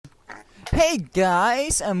Hey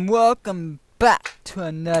guys, and welcome back to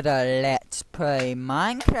another Let's Play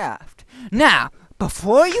Minecraft. Now,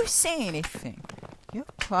 before you say anything, you'll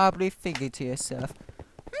probably figure to yourself,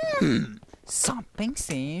 something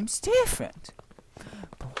seems different.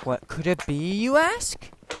 But what could it be, you ask?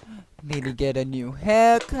 Did he get a new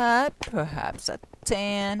haircut? Perhaps a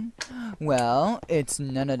tan? Well, it's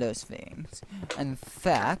none of those things. In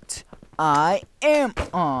fact, I am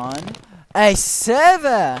on a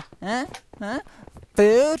server,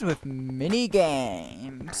 filled with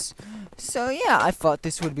mini-games. So yeah, I thought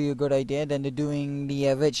this would be a good idea than doing the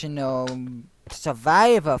original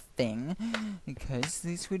Survivor thing, because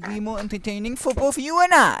this would be more entertaining for both you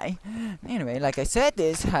and I. Anyway, like I said,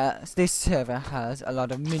 this server has a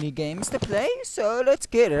lot of mini-games to play, so let's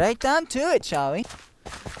get right down to it, shall we?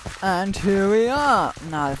 And here we are.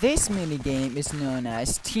 Now this mini-game is known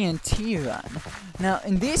as TNT Run. Now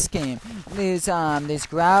in this game, there's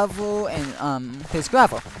gravel and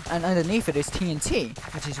underneath it is TNT,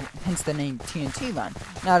 which is hence the name TNT Run.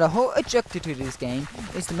 Now the whole objective to this game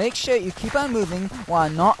is to make sure you keep on moving while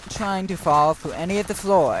not trying to fall through any of the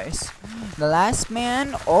floors. The last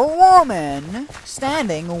man or woman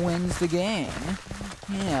standing wins the game.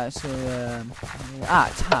 Yeah, so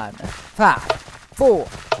time. 5, 4,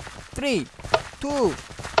 3, 2,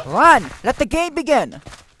 1. Let the game begin.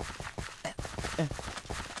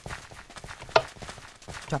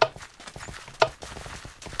 Jump.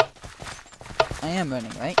 I am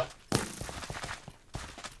running, right?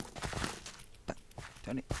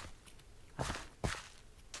 Turn it.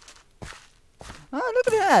 Oh, look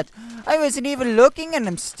at that! I wasn't even looking and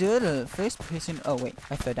I'm still first person. Oh wait,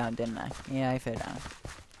 I fell down, didn't I? Yeah, I fell down.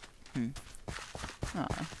 Oh,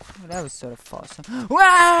 well, that was sort of false.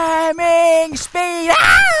 Rhyming speed!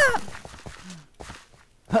 Ah!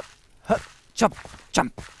 Hup, hup, jump,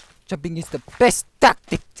 jump. Jumping is the best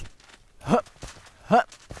tactic. Hup, hup.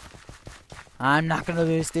 I'm not gonna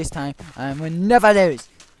lose this time. I will never lose.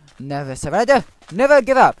 Never surrender. Never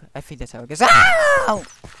give up. I think that's how it goes. Ow!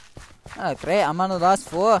 Oh, great. I'm on the last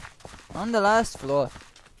floor. On the last floor.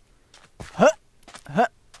 Hup,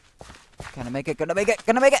 hup. Gonna make it, gonna make it,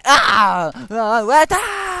 gonna make it! Ah! What?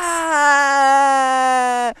 Ah!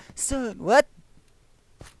 So, what?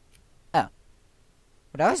 Oh. Well,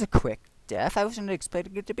 that was a quick death. I wasn't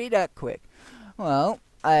expecting it to be that quick. Well,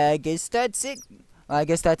 I guess that's it. I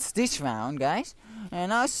guess that's this round, guys.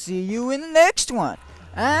 And I'll see you in the next one.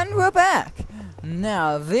 And we're back.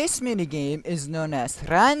 Now, this minigame is known as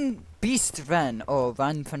Beast Run, or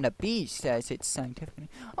Run from the Beast, as it's scientifically.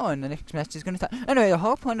 Oh, and the next match is going to start. Anyway, the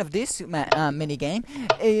whole point of this minigame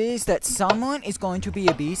is that someone is going to be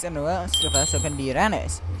a beast and the rest of us are going to be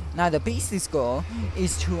runners. Now, the beast's goal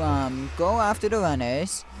is to go after the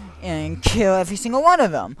runners and kill every single one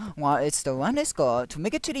of them, while it's the runner's goal to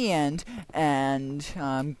make it to the end and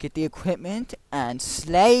get the equipment and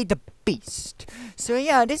slay the beast. So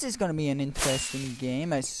yeah, this is going to be an interesting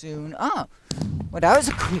game as soon. Oh! Well, that was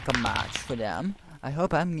a quicker match for them. I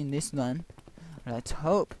hope I'm in this one. Let's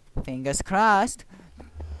hope. Fingers crossed.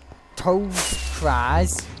 Toes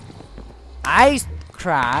crossed. Eyes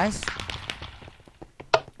crossed.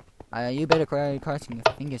 You better crossing your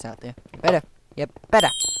fingers out there. You better. Yep, better.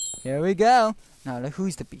 Here we go. Now, look,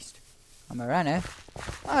 who's the beast? I'm a runner.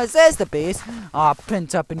 Oh, there's the beast. Oh,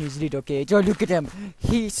 Prince up in his little cage. Oh, look at him.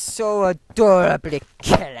 He's so adorably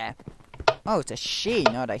killer. Oh, it's a she,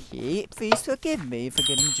 not a he. Please forgive me for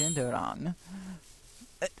getting gender wrong.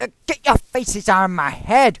 Get your faces out of my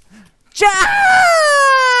head!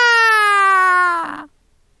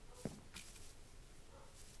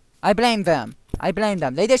 I blame them. I blame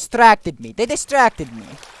them. They distracted me. They distracted me.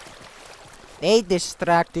 They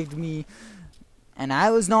distracted me. And I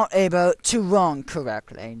was not able to run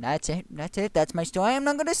correctly. That's it. That's it. That's my story. I'm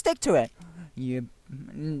not going to stick to it. You,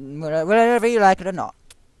 whatever you like it or not.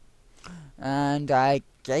 And I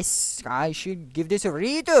guess I should give this a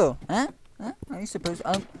redo. Huh? I suppose.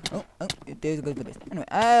 There's a good for this. Anyway,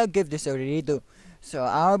 I'll give this a redo. So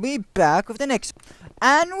I'll be back with the next.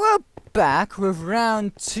 And we're back with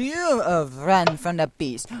round 2 of Run from the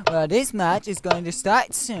Beast. Well, this match is going to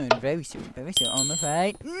start soon. Very soon. Very soon. Almost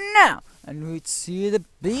right now. And let's see who the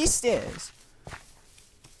beast is.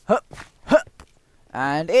 Hup, hup.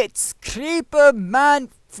 And it's Creeper Man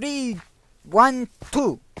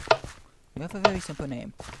 312. You have a very simple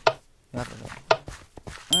name. You have a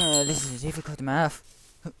very... this is difficult math.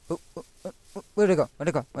 Where'd it go? Where'd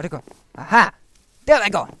it go? Where'd it go? Aha! There I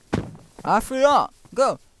go! Off we are!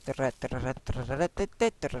 Go! And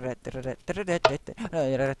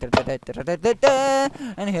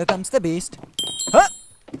here comes the beast. Huh!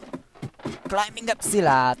 Climbing up the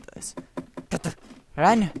ladders.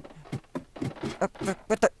 Run!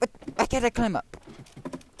 I gotta climb up.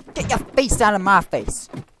 Get your face out of my face.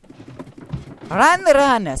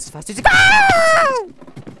 Run as fast as you can.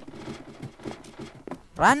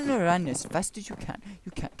 Run as fast as you can.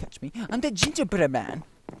 You can't catch me. I'm the gingerbread man.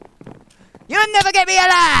 You'll never get me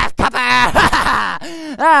alive, copper!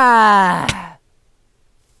 Ah!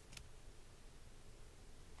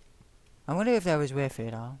 I wonder if that was worth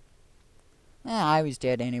it all. I was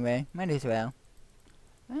dead anyway. Might as well.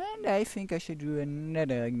 And I think I should do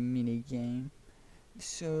another mini game.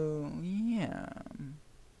 So, yeah.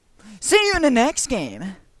 See you in the next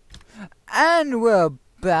game! And we're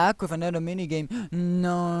back with another mini game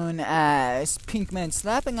known as Pink Men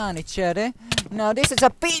Slapping on Each Other. Now this is a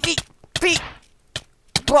PvP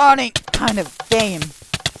brawling kind of game.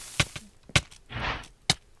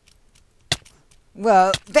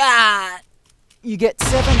 Well, that you get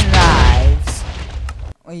 7 lives.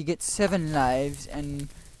 Or you get 7 lives, and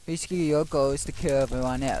basically your goal is to kill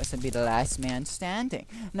everyone else and be the last man standing.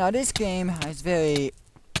 Now this game has very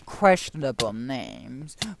questionable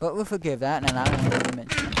names, but we'll forgive that, and I don't know what to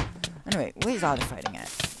mention. Anyway, where's all the fighting at?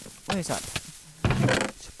 Where's all the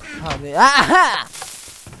probably aha!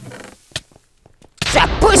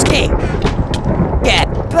 Zapuski!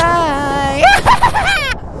 Goodbye!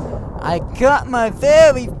 I got my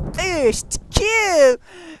very first kill!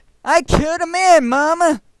 I killed a man,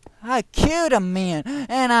 mama! I killed a man,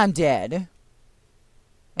 and I'm dead.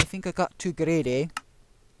 I think I got too greedy.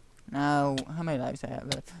 Now, how many lives do I have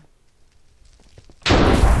left?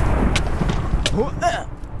 No.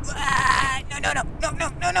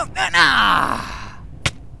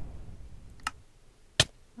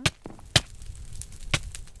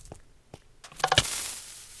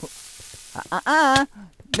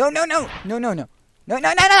 No.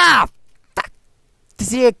 Fuck.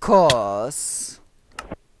 Vehicles.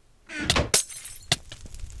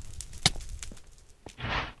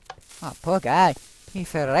 Oh, poor guy. He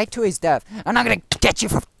fell right to his death. And I'm gonna get you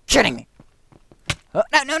for kidding me. Oh,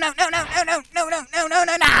 no.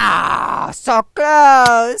 So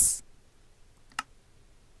close.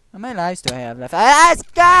 How many lives do I have left?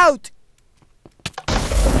 Scout!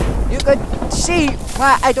 You could see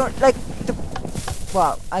why I don't like to...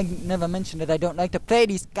 Well, I never mentioned that I don't like to play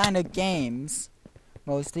these kind of games.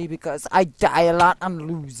 Mostly because I die a lot and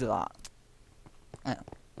lose a lot.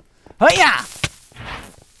 Oh yeah!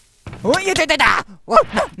 Oh you did that!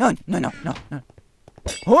 No!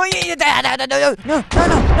 Oh you did that! No!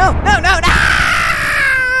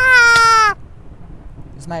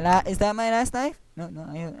 Is that my last knife? No.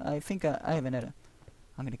 I think I have another.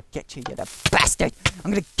 I'm gonna get you, you the bastard! I'm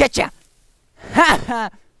gonna get you! Ha!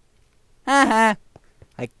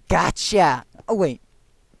 I gotcha! Oh wait.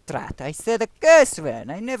 Drat, I said a curse word.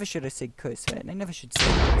 I never should have said curse word. I never should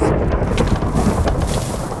say curse word.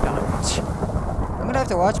 I'm gonna have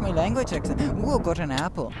to watch my language next time. Ooh, got an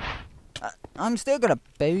apple. I'm still gonna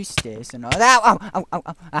boost this and all that. Ow.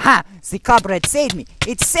 Aha! The cobra saved me.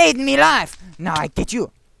 It saved me life. Now I get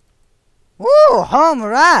you. Ooh, home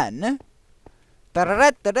run.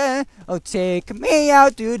 Da-da-da-da-da. Oh, take me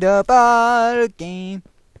out to the ball game.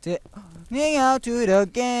 Take me out to the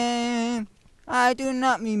game. I do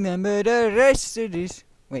not remember the rest of this.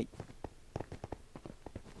 Wait.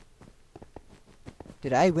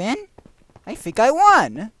 Did I win? I think I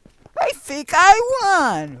won.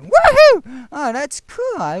 Woohoo! Oh, that's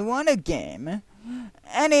cool. I won a game.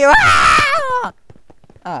 Anyway. Oh,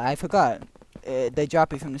 I forgot. They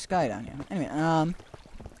drop it from the sky down here. Anyway,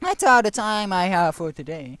 that's all the time I have for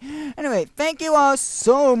today. Anyway, thank you all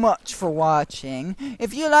so much for watching.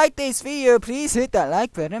 If you like this video, please hit that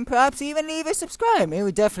like button. Perhaps even leave a subscribe. It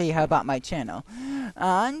would definitely help out my channel.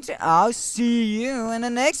 And I'll see you in the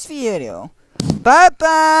next video.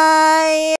 Bye-bye!